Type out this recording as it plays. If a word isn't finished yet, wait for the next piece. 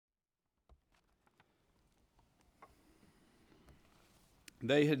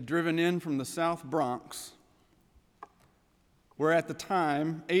They had driven in from the South Bronx, where at the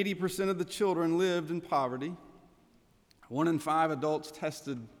time 80% of the children lived in poverty. 1 in 5 adults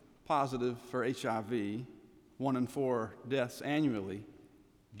tested positive for HIV. 1 in 4 deaths annually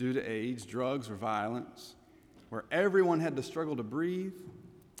due to AIDS, drugs, or violence. Where everyone had to struggle to breathe,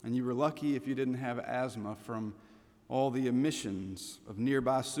 and you were lucky if you didn't have asthma from all the emissions of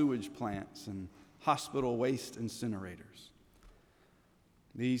nearby sewage plants and hospital waste incinerators.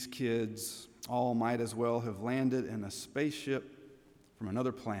 These kids all might as well have landed in a spaceship from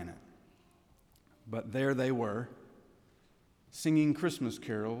another planet. But there they were, singing Christmas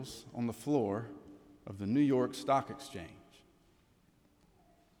carols on the floor of the New York Stock Exchange.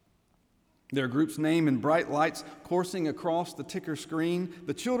 Their group's name in bright lights coursing across the ticker screen,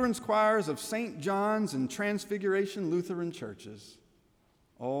 the children's choirs of St. John's and Transfiguration Lutheran churches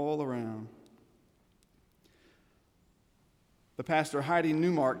all around. The pastor Heidi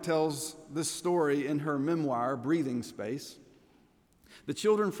Newmark tells this story in her memoir, Breathing Space. The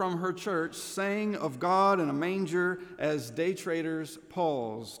children from her church sang of God in a manger as day traders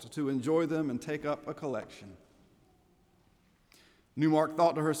paused to enjoy them and take up a collection. Newmark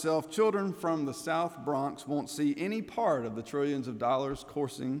thought to herself, children from the South Bronx won't see any part of the trillions of dollars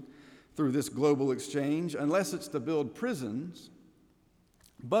coursing through this global exchange unless it's to build prisons.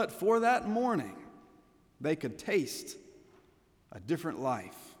 But for that morning, they could taste a different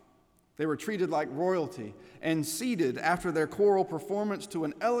life. They were treated like royalty and seated after their choral performance to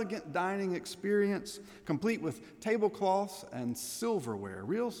an elegant dining experience, complete with tablecloths and silverware,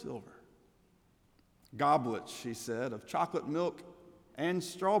 real silver. Goblets, she said, of chocolate milk and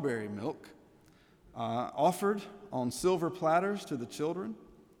strawberry milk, offered on silver platters to the children.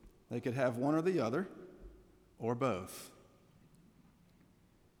 They could have one or the other, or both.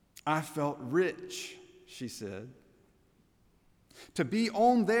 I felt rich, she said, to be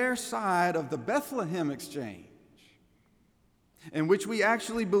on their side of the Bethlehem exchange, in which we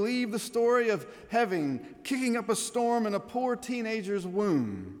actually believe the story of heaven kicking up a storm in a poor teenager's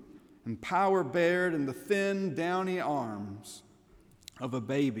womb and power bared in the thin, downy arms of a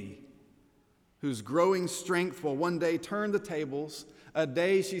baby whose growing strength will one day turn the tables, a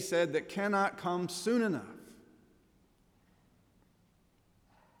day, she said, that cannot come soon enough.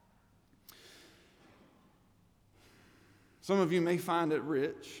 Some of you may find it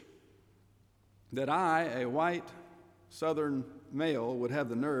rich that I, a white Southern male, would have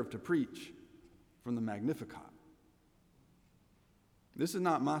the nerve to preach from the Magnificat. This is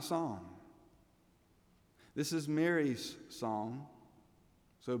not my song. This is Mary's song,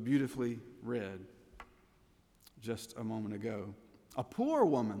 so beautifully read just a moment ago. A poor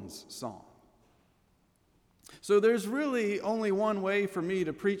woman's song. So there's really only one way for me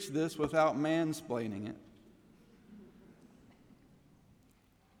to preach this without mansplaining it.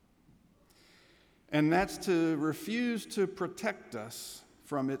 And that's to refuse to protect us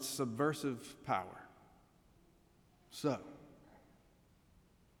from its subversive power. So,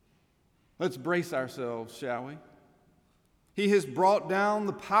 let's brace ourselves, shall we? He has brought down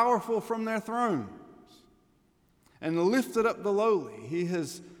the powerful from their thrones and lifted up the lowly. He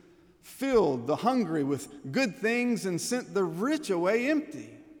has filled the hungry with good things and sent the rich away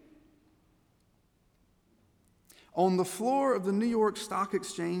empty. On the floor of the New York Stock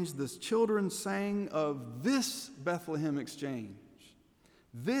Exchange, the children sang of this Bethlehem exchange,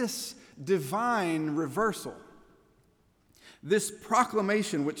 this divine reversal, this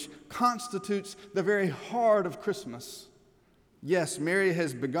proclamation which constitutes the very heart of Christmas. Yes, Mary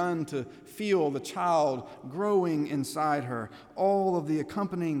has begun to feel the child growing inside her. All of the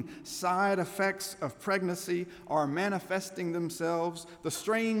accompanying side effects of pregnancy are manifesting themselves, the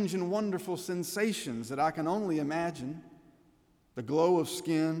strange and wonderful sensations that I can only imagine, the glow of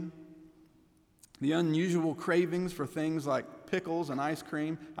skin, the unusual cravings for things like pickles and ice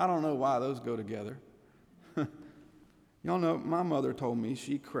cream. I don't know why those go together. Y'all know, my mother told me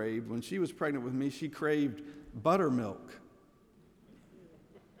she craved, when she was pregnant with me, she craved buttermilk.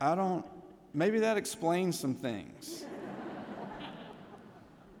 Maybe that explains some things.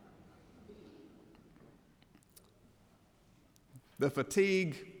 The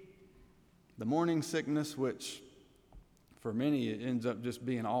fatigue, the morning sickness, which for many it ends up just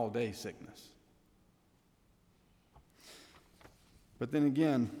being all-day sickness. But then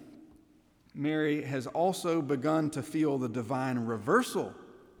again, Mary has also begun to feel the divine reversal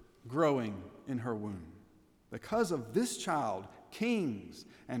growing in her womb. Because of this child, kings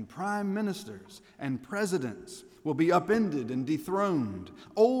and prime ministers and presidents will be upended and dethroned.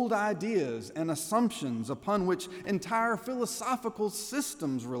 Old ideas and assumptions upon which entire philosophical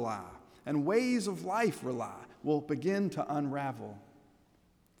systems rely and ways of life rely will begin to unravel.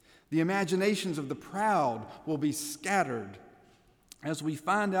 The imaginations of the proud will be scattered. As we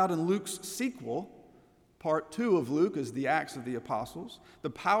find out in Luke's sequel, part 2 of Luke is the Acts of the Apostles, the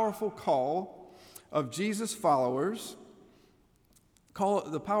powerful call of Jesus' followers,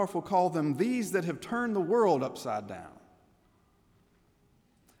 call them these that have turned the world upside down.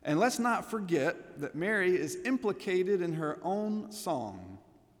 And let's not forget that Mary is implicated in her own song.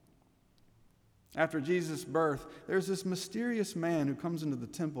 After Jesus' birth, there's this mysterious man who comes into the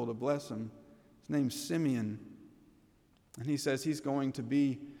temple to bless him. His name's Simeon. And he says he's going to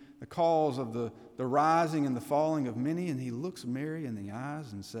be the cause of the rising and the falling of many. And he looks Mary in the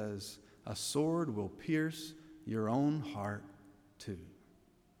eyes and says, "A sword will pierce your own heart too."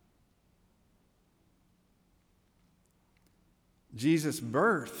 Jesus'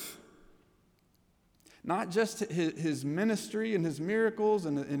 birth, not just his ministry and his miracles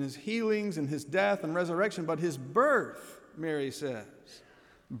and his healings and his death and resurrection, but his birth, Mary says,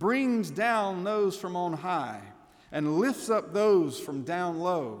 brings down those from on high and lifts up those from down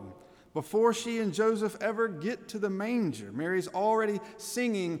low. Before she and Joseph ever get to the manger, Mary's already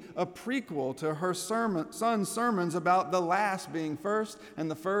singing a prequel to her son's sermons about the last being first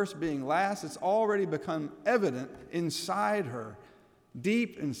and the first being last. It's already become evident inside her,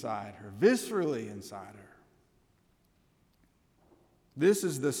 deep inside her, viscerally inside her. This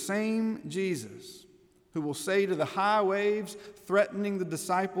is the same Jesus who will say to the high waves threatening the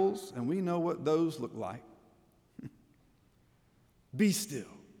disciples, and we know what those look like, "Be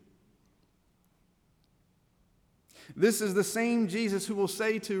still." This is the same Jesus who will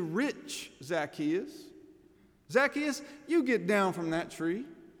say to rich Zacchaeus, "Zacchaeus, you get down from that tree.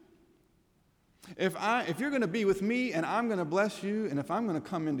 If you're going to be with me and I'm going to bless you, and if I'm going to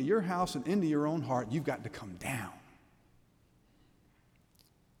come into your house and into your own heart, you've got to come down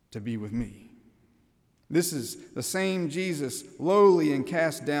to be with me." This is the same Jesus, lowly and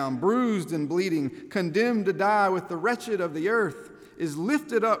cast down, bruised and bleeding, condemned to die with the wretched of the earth, is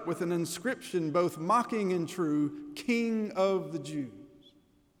lifted up with an inscription both mocking and true, "King of the Jews."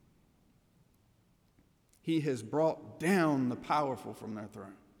 He has brought down the powerful from their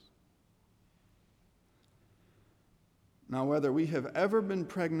thrones. Now, whether we have ever been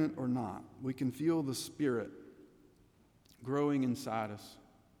pregnant or not, we can feel the Spirit growing inside us,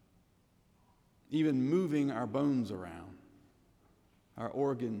 even moving our bones around, our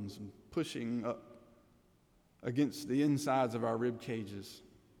organs, and pushing up against the insides of our rib cages.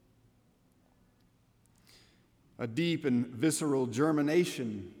 A deep and visceral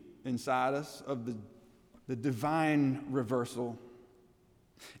germination inside us of the divine reversal.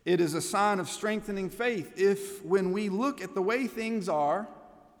 It is a sign of strengthening faith if, when we look at the way things are,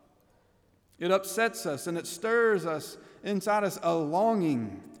 it upsets us and it stirs us inside us a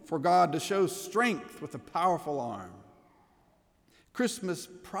longing for God to show strength with a powerful arm. Christmas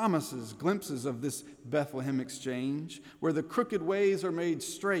promises glimpses of this Bethlehem exchange, where the crooked ways are made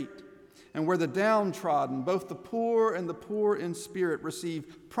straight and where the downtrodden, both the poor and the poor in spirit,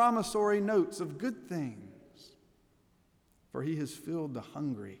 receive promissory notes of good things. For he has filled the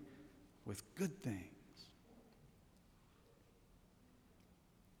hungry with good things.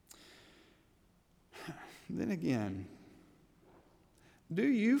 Then again, do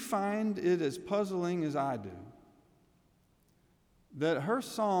you find it as puzzling as I do that her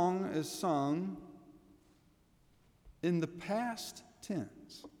song is sung in the past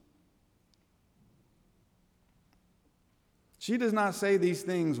tense? She does not say these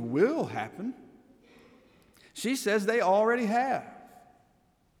things will happen. She says they already have.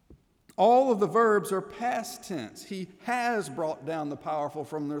 All of the verbs are past tense. He has brought down the powerful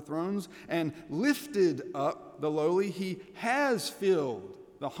from their thrones and lifted up the lowly. He has filled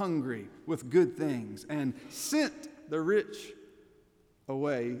the hungry with good things and sent the rich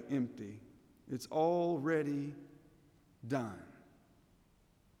away empty. It's already done.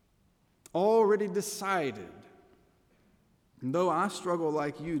 Already decided. And though I struggle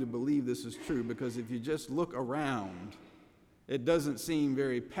like you to believe this is true, because if you just look around, it doesn't seem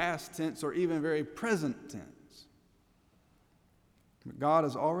very past tense or even very present tense. But God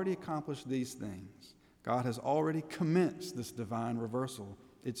has already accomplished these things. God has already commenced this divine reversal.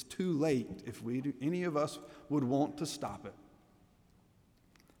 It's too late if any of us would want to stop it.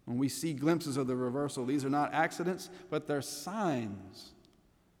 When we see glimpses of the reversal, these are not accidents, but they're signs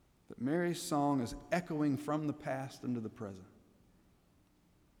that Mary's song is echoing from the past into the present.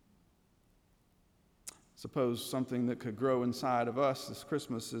 Suppose something that could grow inside of us this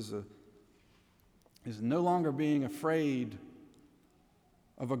Christmas is no longer being afraid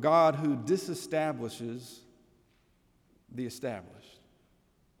of a God who disestablishes the established.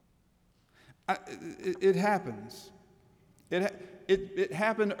 It happens. It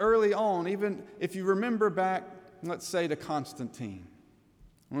happened early on, even if you remember back, let's say, to Constantine,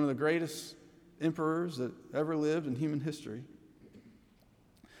 one of the greatest emperors that ever lived in human history,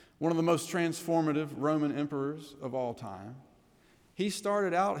 one of the most transformative Roman emperors of all time. He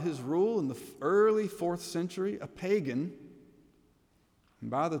started out his rule in the early 4th century, a pagan.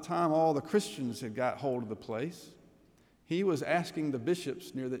 And by the time all the Christians had got hold of the place, he was asking the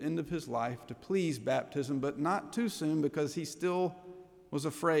bishops near the end of his life to please baptism, but not too soon, because he still was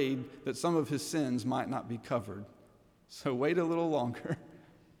afraid that some of his sins might not be covered. So wait a little longer.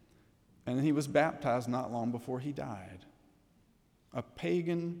 And he was baptized not long before he died. A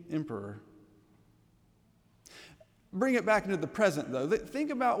pagan emperor. Bring it back into the present, though.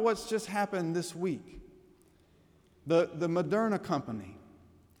 Think about what's just happened this week. The Moderna company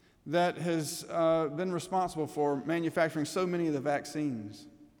that has been responsible for manufacturing so many of the vaccines,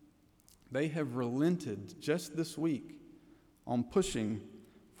 they have relented just this week on pushing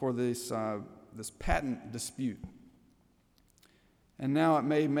for this patent dispute. And now it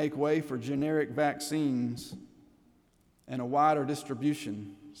may make way for generic vaccines and a wider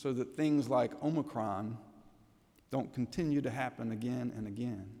distribution so that things like Omicron don't continue to happen again and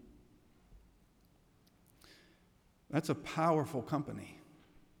again. That's a powerful company.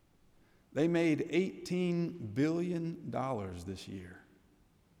 They made $18 billion this year.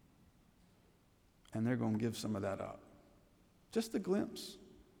 And they're going to give some of that up. Just a glimpse.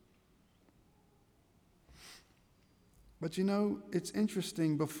 But you know, it's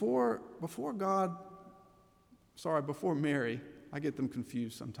interesting. Before Mary, I get them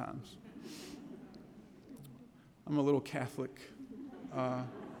confused sometimes. I'm a little Catholic.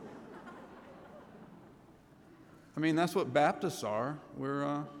 That's what Baptists are.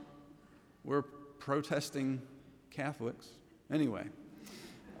 We're protesting Catholics. Anyway,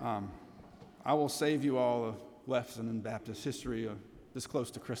 I will save you all a lesson in Baptist history this close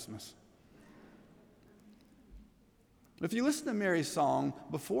to Christmas. If you listen to Mary's song,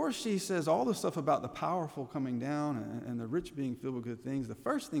 before she says all the stuff about the powerful coming down and the rich being filled with good things, the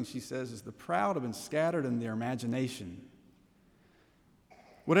first thing she says is the proud have been scattered in their imagination.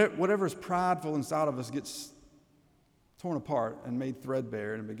 Whatever is prideful inside of us gets torn apart and made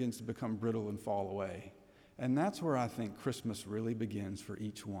threadbare, and it begins to become brittle and fall away. And that's where I think Christmas really begins for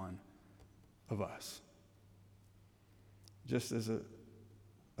each one of us. Just as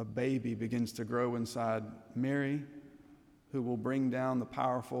a baby begins to grow inside Mary, who will bring down the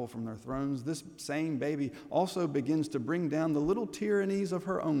powerful from their thrones, this same baby also begins to bring down the little tyrannies of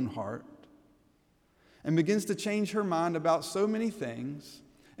her own heart and begins to change her mind about so many things,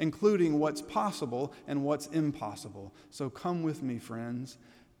 including what's possible and what's impossible. So come with me, friends,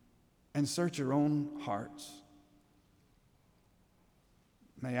 and search your own hearts.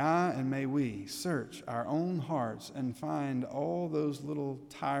 May I and may we search our own hearts and find all those little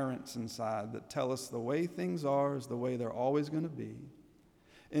tyrants inside that tell us the way things are is the way they're always going to be.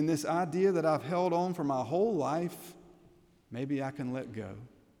 In this idea that I've held on for my whole life, maybe I can let go.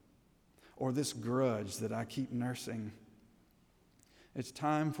 Or this grudge that I keep nursing. It's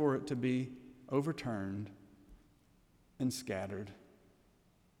time for it to be overturned and scattered.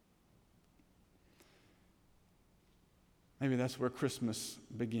 Maybe that's where Christmas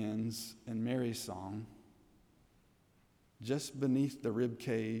begins in Mary's song. Just beneath the rib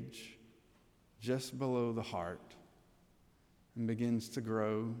cage, just below the heart, and begins to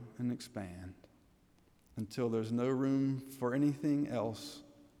grow and expand until there's no room for anything else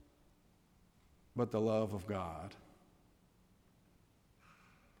but the love of God.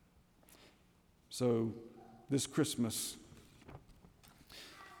 So this Christmas,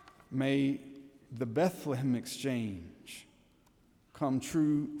 may the Bethlehem exchange come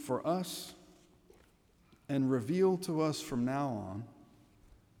true for us and reveal to us from now on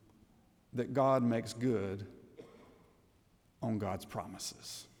that God makes good on God's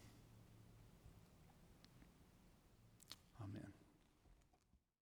promises.